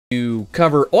to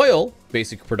cover oil,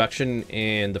 basic production,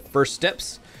 and the first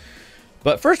steps.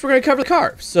 But first, we're going to cover the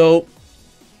car. So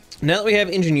now that we have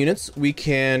engine units, we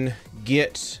can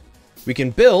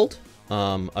build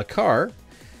a car.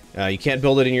 You can't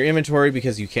build it in your inventory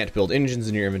because you can't build engines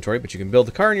in your inventory, but you can build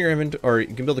the car in your inventory, or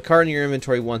you can build the car in your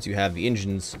inventory once you have the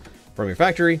engines from your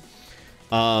factory.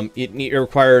 It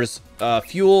requires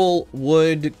fuel,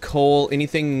 wood, coal,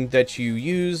 anything that you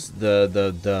use.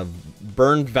 The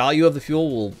burned value of the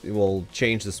fuel will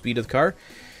change the speed of the car.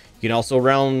 You can also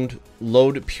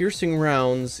load piercing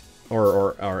rounds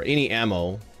or any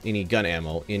ammo, any gun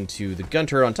ammo, into the gun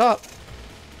turret on top,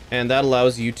 and that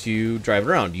allows you to drive it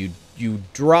around. You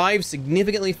drive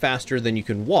significantly faster than you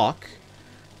can walk.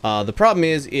 The problem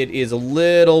is it is a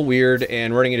little weird,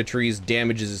 and running into trees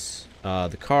damages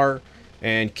the car,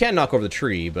 and can knock over the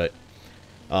tree, but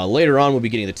later on we'll be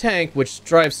getting the tank, which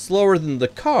drives slower than the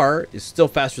car, is still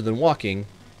faster than walking,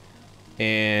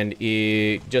 and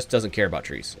it just doesn't care about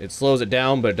trees. It slows it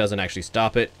down, but it doesn't actually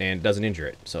stop it, and doesn't injure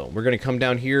it. So we're going to come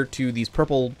down here to these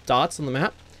purple dots on the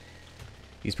map.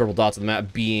 These purple dots on the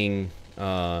map being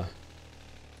oil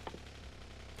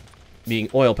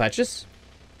patches.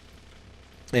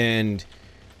 And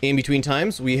in between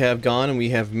times, we have gone and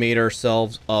we have made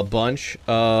ourselves a bunch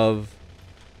of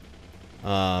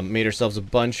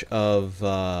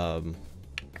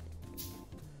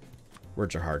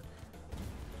words are hard.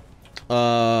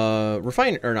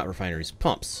 Not refineries,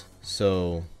 pumps.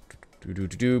 So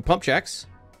pump jacks.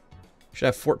 Should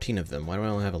have 14 of them. Why do I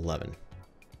only have 11?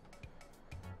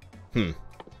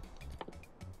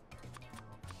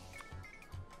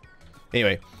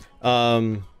 Anyway,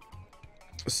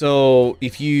 so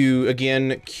if you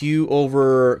again queue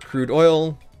over crude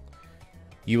oil,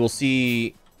 you will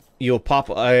see you'll pop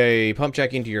a pump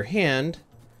jack into your hand,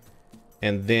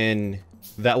 and then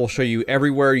that will show you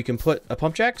everywhere you can put a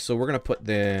pump jack. So we're gonna put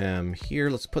them here.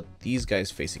 Let's put these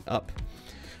guys facing up.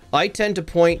 I tend to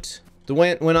point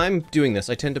when I'm doing this,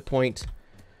 I tend to point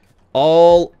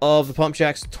all of the pump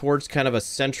jacks towards kind of a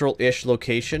central-ish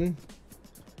location,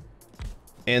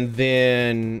 and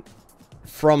then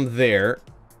from there,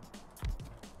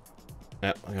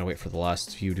 I'm gonna wait for the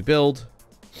last few to build.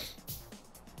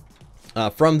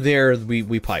 From there,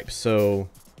 we pipe. So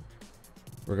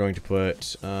we're going to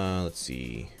put, let's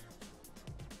see,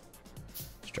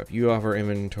 let's drop you off our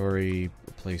inventory,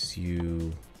 replace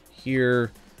you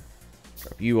here,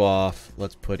 drop you off.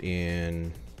 Let's put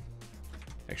in,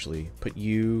 actually, put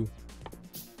you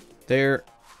there.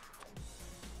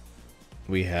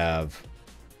 We have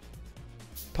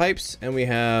pipes, and we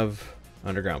have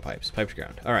underground pipes, pipe to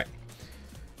ground. All right.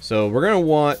 So we're going to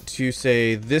want to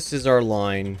say this is our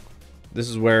line. This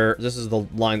is the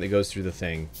line that goes through the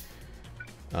thing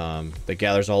that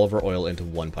gathers all of our oil into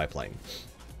one pipeline.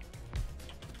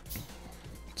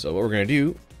 So what we're going to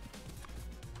do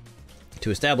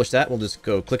to establish that, we'll just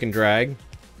go click and drag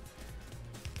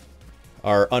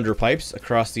our under pipes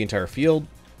across the entire field.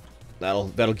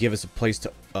 That'll give us a place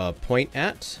to point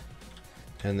at,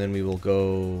 and then we will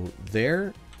go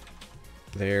there,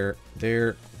 there,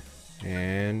 there,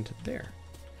 and there.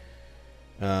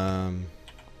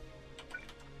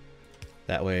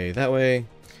 That way,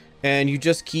 and you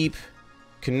just keep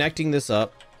connecting this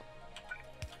up.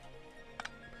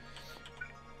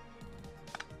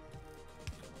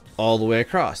 All the way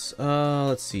across.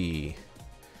 Let's see.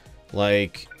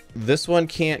 Like, this one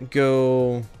can't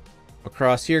go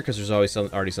across here because there's always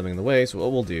already something in the way. So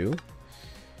what we'll do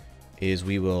is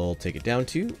we will take it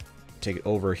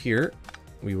over here.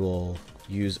 We will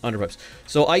use underpipes.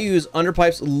 So I use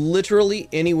underpipes literally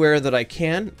anywhere that I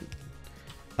can,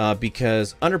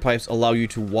 because underpipes allow you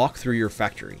to walk through your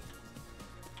factory,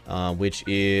 which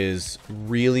is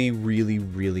really, really,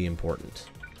 really important.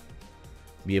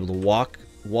 Be able to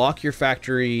walk your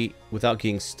factory without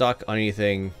getting stuck on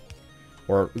anything,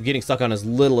 or getting stuck on as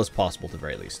little as possible at the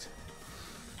very least.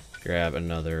 Grab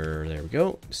another, there we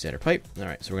go, standard pipe. All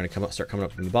right, so we're gonna start coming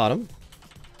up from the bottom.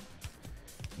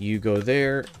 You go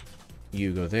there,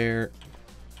 you go there,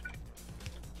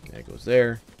 that goes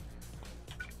there.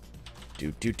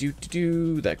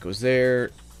 That goes there,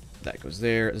 that goes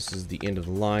there. This is the end of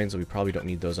the line, so we probably don't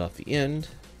need those off the end.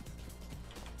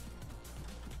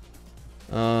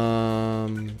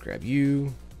 Grab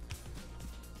you.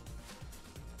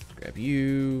 Grab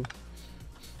you.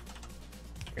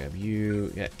 Grab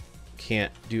you. Yeah,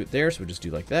 can't do it there, so we'll just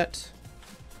do like that.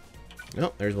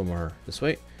 No, there's one more this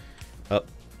way. Up,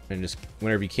 and just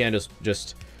whenever you can,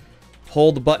 just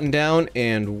hold the button down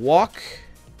and walk,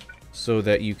 so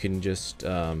that you can just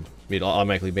it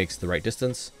automatically makes the right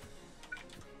distance.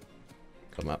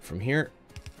 Come up from here,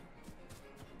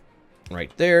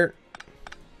 right there.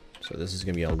 So So this is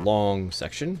going to be a long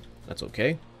section. That's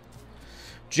okay.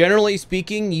 Generally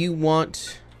speaking, you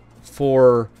want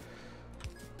for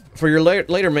your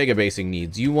later mega basing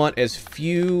needs, you want as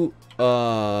few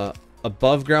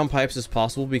above ground pipes as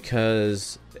possible,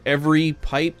 because every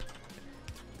pipe...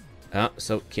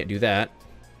 so can't do that.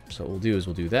 So what we'll do is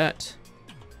we'll do that.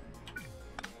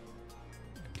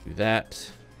 Do that.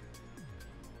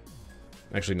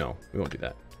 Actually, no, we won't do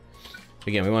that.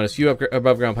 Again, we want as few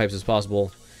above ground pipes as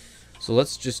possible. So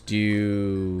let's just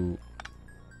do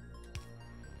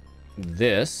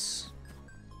this.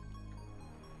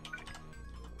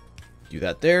 Do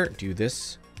that there. Do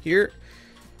this here.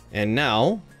 And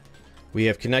now we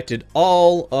have connected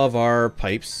all of our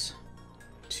pipes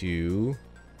to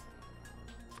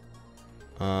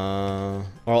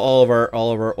all of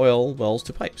our oil wells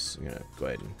to pipes. I'm gonna go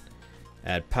ahead and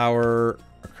add power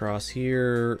across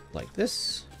here like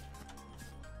this,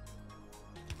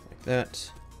 like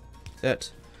that,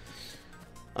 that.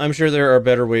 I'm sure there are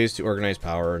better ways to organize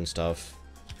power and stuff,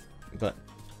 but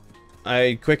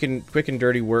quick and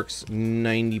dirty works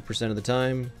 90% of the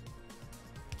time.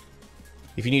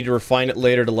 If you need to refine it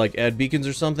later to like add beacons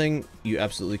or something, you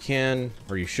absolutely can,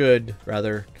 or you should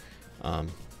rather. Okay,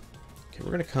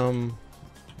 we're gonna come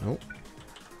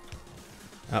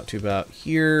out to about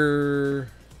here,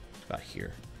 about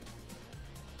here.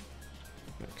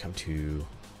 I'm gonna come to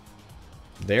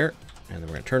there, and then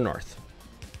we're gonna turn north.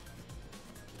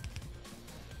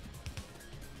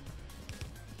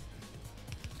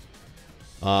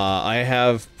 I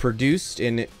have produced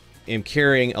and am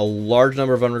carrying a large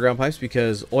number of underground pipes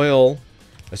because oil,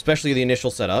 especially the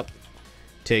initial setup,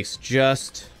 takes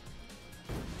just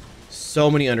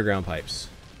so many underground pipes.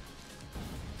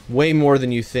 Way more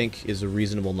than you think is a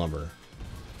reasonable number.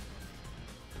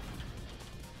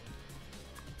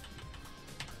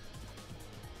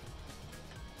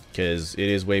 Because it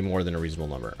is way more than a reasonable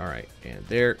number. Alright, and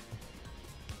there.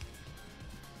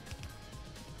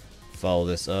 Follow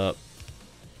this up.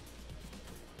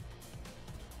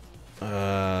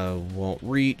 Won't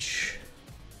reach.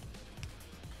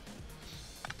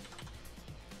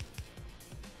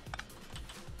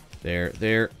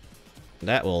 There.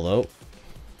 That will, though.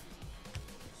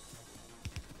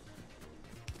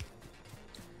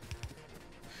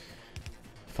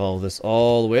 Follow this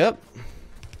all the way up.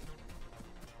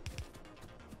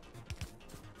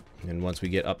 And once we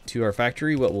get up to our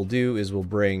factory, what we'll do is we'll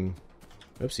bring...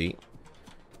 Oopsie.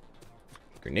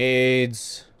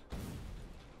 Grenades.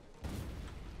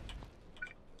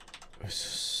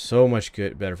 So much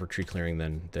better for tree clearing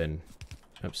than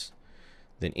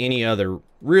any other.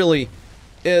 Really,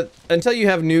 until you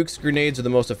have nukes, grenades are the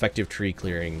most effective tree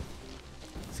clearing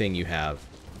thing you have.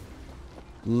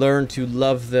 Learn to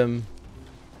love them.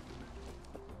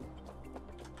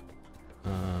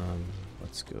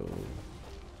 Let's go.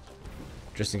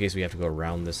 Just in case we have to go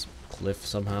around this cliff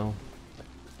somehow.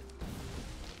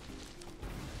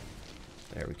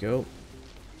 There we go.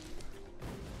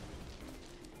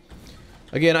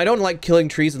 Again, I don't like killing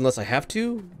trees unless I have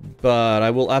to, but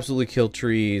I will absolutely kill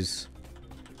trees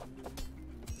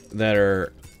that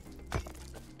are...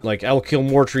 Like, I will kill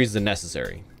more trees than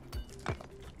necessary.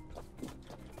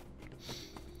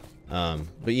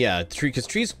 But yeah, because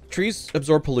trees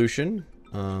absorb pollution,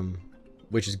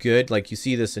 which is good. Like, you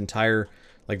see this entire...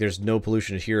 Like, there's no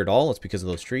pollution here at all. It's because of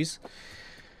those trees.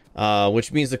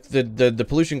 Which means that the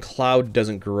pollution cloud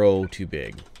doesn't grow too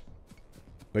big.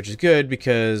 Which is good,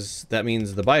 because that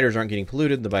means the biters aren't getting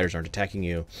polluted, the biters aren't attacking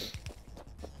you.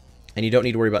 And you don't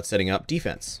need to worry about setting up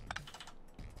defense.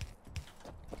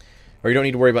 Or you don't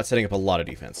need to worry about setting up a lot of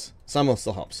defense. Some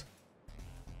still helps.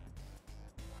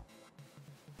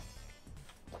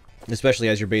 Especially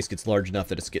as your base gets large enough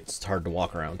that it gets hard to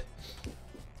walk around.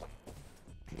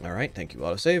 Alright, thank you,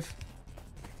 autosave.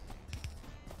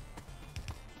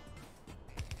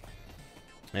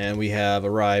 And we have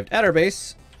arrived at our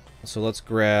base. So let's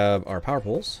grab our power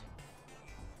poles.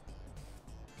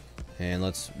 And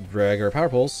let's drag our power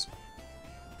poles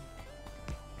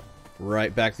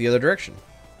right back the other direction.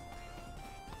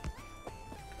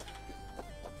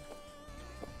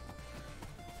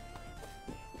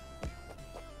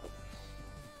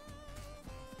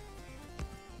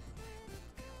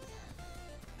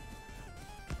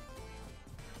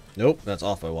 Nope, that's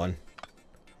off by one.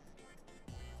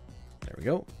 There we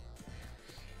go.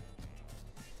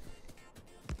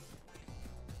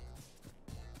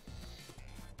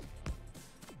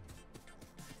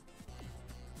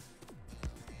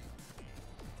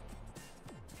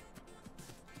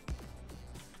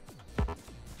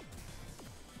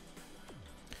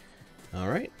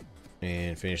 Alright,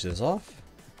 and finish this off.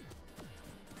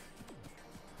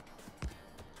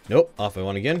 Nope, off I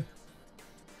want again.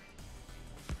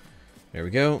 There we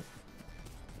go.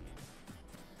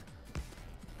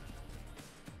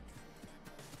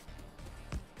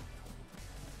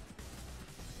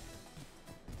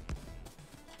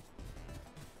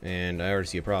 And I already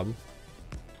see a problem.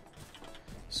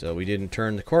 So we didn't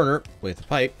turn the corner with the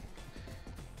pipe.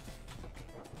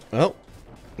 Oh,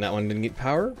 that one didn't get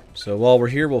power. So while we're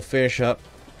here, we'll finish up,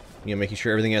 you know, making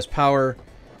sure everything has power,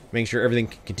 making sure everything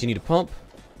can continue to pump.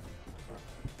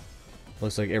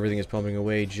 Looks like everything is pumping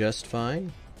away just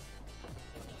fine.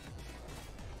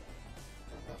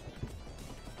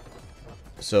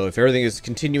 So if everything is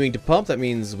continuing to pump, that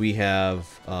means we have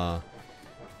all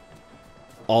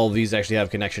of these actually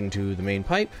have connection to the main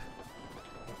pipe.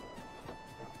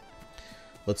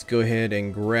 Let's go ahead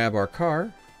and grab our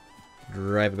car,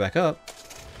 drive it back up.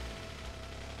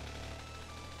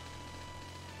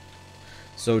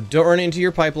 So don't run into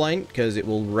your pipeline because it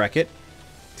will wreck it.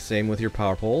 Same with your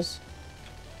power poles.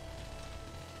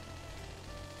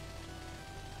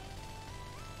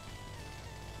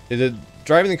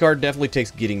 Driving the car definitely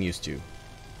takes getting used to.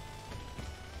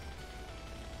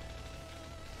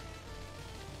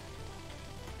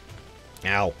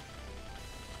 Ow.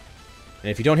 And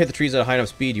if you don't hit the trees at a high enough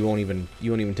speed, you won't even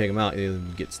take them out. You'll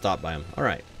get stopped by them. All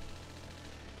right.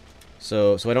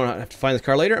 So I don't have to find this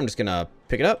car later. I'm just gonna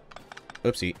pick it up.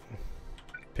 Oopsie.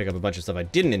 Pick up a bunch of stuff I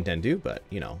didn't intend to, but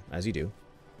you know, as you do.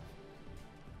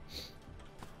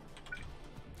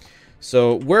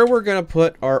 So where we're gonna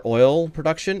put our oil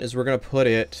production is we're gonna put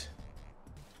it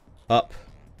up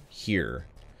here.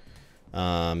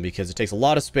 Because it takes a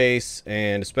lot of space,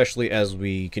 and especially as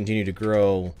we continue to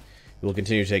grow, it will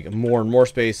continue to take more and more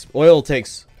space. Oil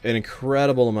takes an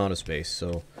incredible amount of space,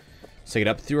 so let's take it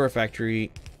up through our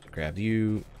factory. Grab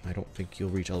you. I don't think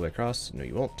you'll reach all the way across. No,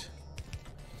 you won't.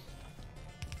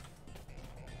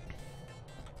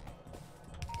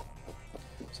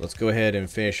 So let's go ahead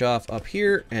and finish off up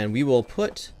here, and we will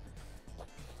put...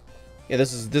 Yeah,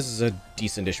 this is a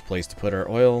decent-ish place to put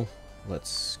our oil.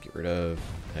 Let's get rid of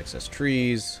excess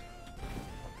trees.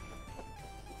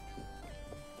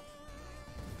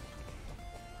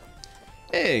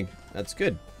 Hey, that's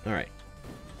good. All right.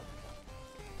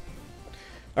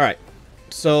 All right.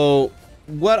 So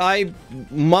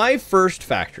my first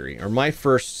factory, or my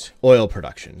first oil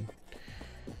production,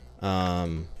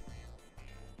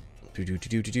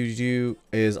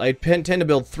 is I tend to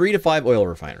build 3 to 5 oil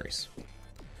refineries.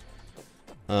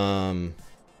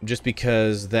 Just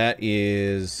because that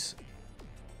is,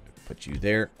 put you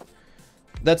there,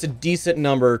 that's a decent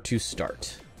number to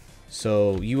start.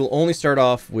 So you will only start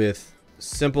off with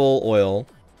simple oil.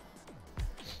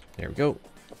 There we go.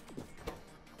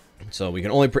 So we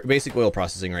can only basic oil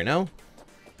processing right now.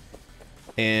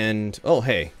 And oh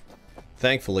hey,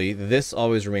 thankfully this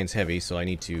always remains heavy, so I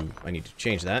need to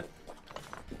change that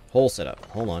whole setup.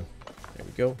 Hold on, there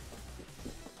we go.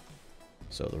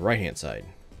 So the right hand side.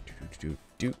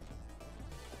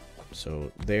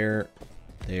 So there.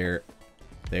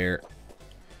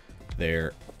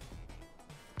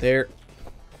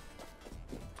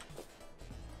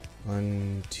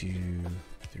 1, 2,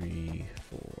 3,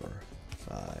 4,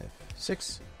 5,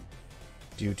 6.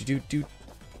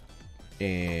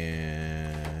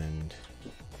 And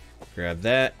grab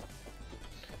that.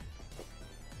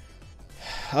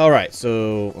 All right.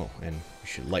 So, oh, and we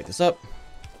should light this up.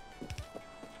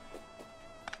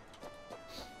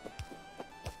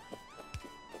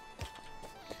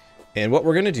 And what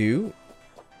we're going to do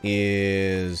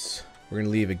is we're going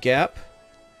to leave a gap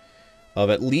of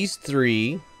at least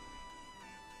 3.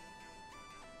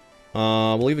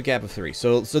 We'll leave a gap of 3.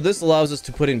 So this allows us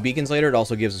to put in beacons later. It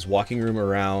also gives us walking room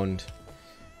around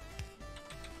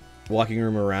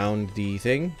the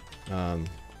thing.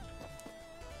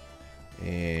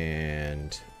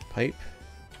 And pipe.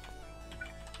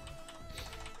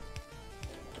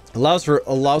 Allows for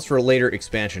a later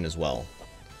expansion as well.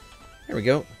 There we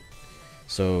go.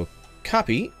 So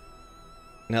copy.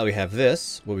 Now that we have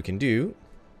this, what we can do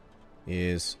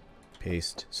is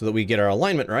paste so that we get our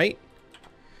alignment right.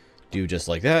 Do just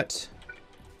like that.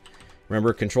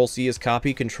 Remember, Control C is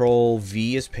copy, Control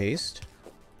V is paste.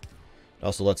 It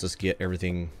also lets us get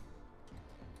everything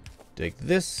like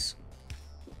this,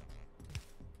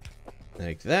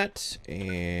 like that,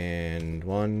 and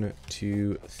 1,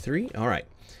 2, 3. All right.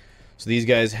 So these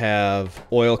guys have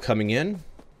oil coming in.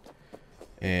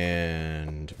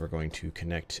 And we're going to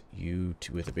connect you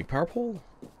with a big power pole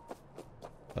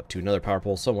up to another power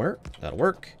pole somewhere. That'll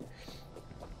work.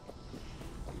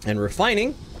 And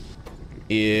refining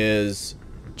is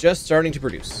just starting to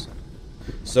produce.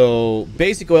 So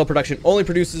basic oil production only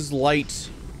produces light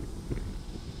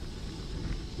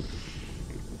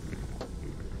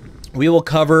We will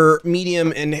cover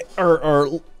medium and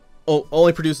or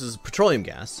only produces petroleum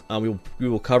gas. We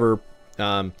will cover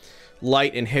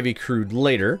light and heavy crude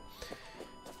later,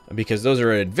 because those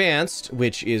are advanced,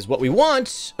 which is what we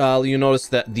want. You'll notice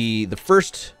that the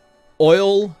first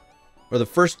oil or the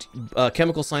first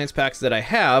chemical science packs that I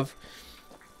have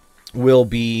will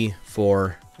be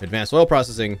for advanced oil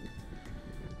processing.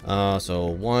 So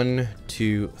 1,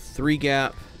 2, 3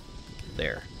 gap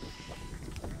there.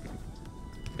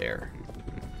 There.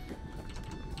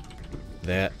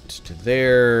 That to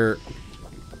there.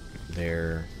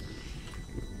 There.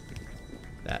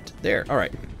 That there. All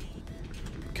right.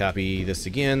 Copy this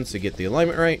again to get the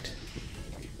alignment right.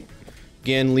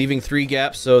 Again, leaving 3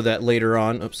 gaps so that later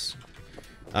on, oops,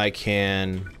 I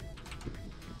can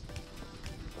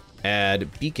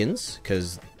add beacons,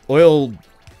 because oil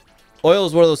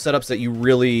is one of those setups that you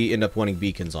really end up wanting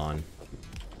beacons on.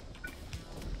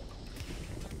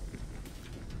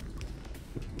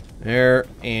 There,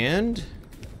 and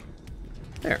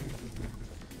there.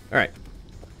 Alright.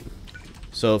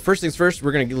 So first things first,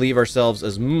 we're going to leave ourselves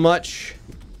as much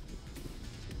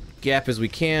gap as we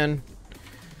can.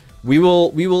 We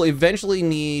will eventually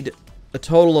need a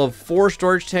total of 4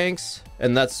 storage tanks,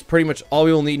 and that's pretty much all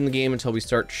we will need in the game until we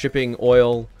start shipping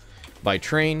oil by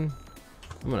train.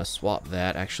 I'm going to swap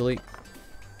that, actually.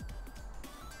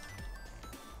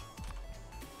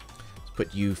 Let's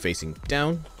put you facing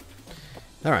down.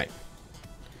 Alright,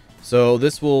 so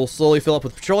this will slowly fill up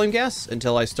with petroleum gas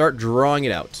until I start drawing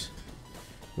it out,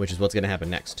 which is what's going to happen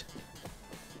next.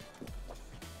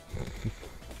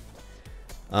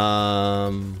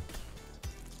 Alright,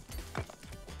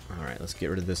 let's get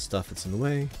rid of this stuff that's in the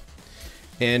way.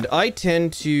 And I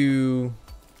tend to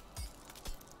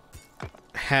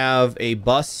have a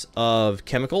bus of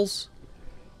chemicals,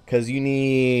 because you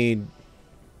need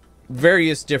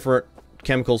various different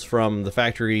chemicals from the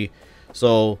factory.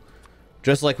 So,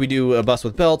 just like we do a bus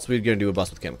with belts, we're going to do a bus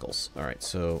with chemicals. Alright,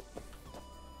 so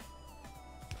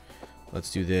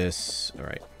let's do this.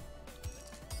 Alright.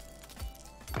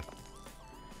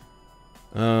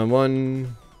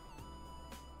 1.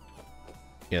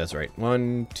 Yeah, that's right.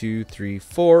 1, 2, 3,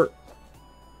 4.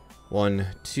 1,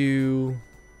 2.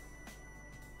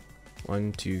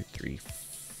 1, 2, 3,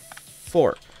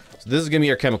 4. So this is going to be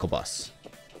our chemical bus.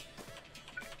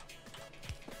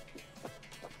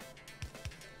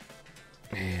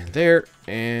 And there,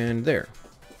 and there.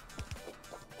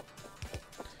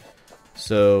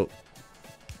 So,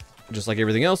 just like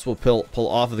everything else, we'll pull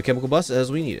off of the chemical bus as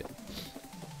we need it.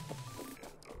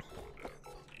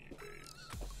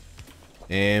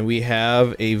 And we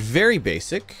have a very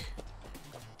basic,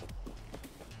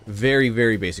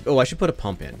 very basic. Oh, I should put a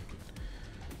pump in.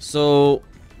 So,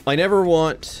 I never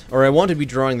want, or I want to be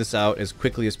drawing this out as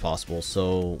quickly as possible.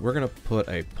 So, we're going to put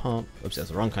a pump. Oops, that's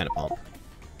the wrong kind of pump.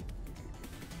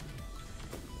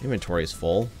 Inventory is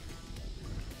full.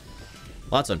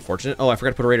 Well, that's unfortunate. Oh, I forgot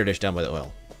to put a radar dish down by the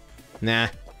oil. Nah.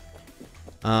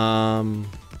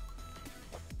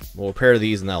 We'll repair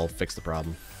these and that'll fix the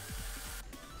problem.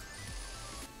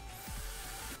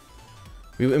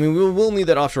 I mean, we will need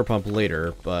that offshore pump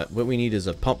later, but what we need is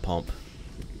a pump.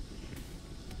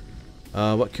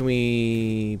 What can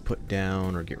we put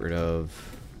down or get rid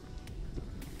of?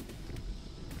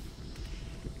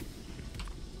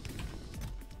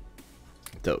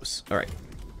 Those. Alright.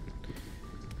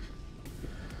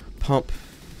 Pump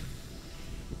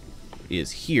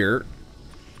is here.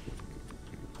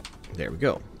 There we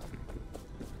go.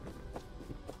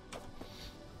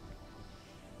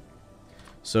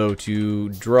 So to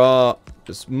draw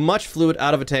as much fluid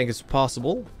out of a tank as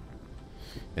possible,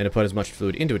 and to put as much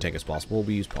fluid into a tank as possible,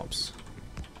 we use pumps.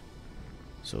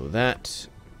 So that,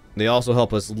 they also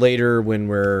help us later when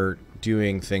we're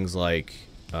doing things like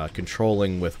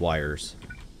controlling with wires.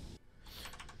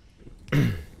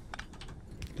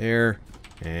 There,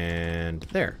 and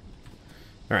there.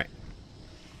 Alright.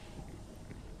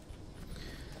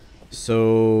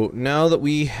 So now that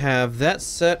we have that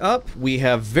set up, we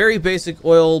have very basic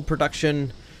oil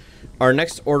production. Our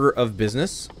next order of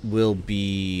business will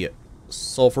be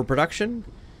sulfur production.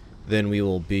 Then we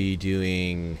will be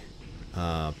doing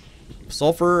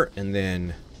sulfur, and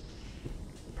then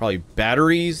probably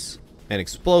batteries and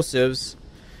explosives,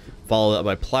 followed up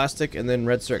by plastic, and then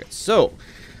red circuits. So,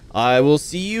 I will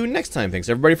see you next time. Thanks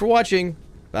everybody for watching.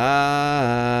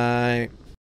 Bye.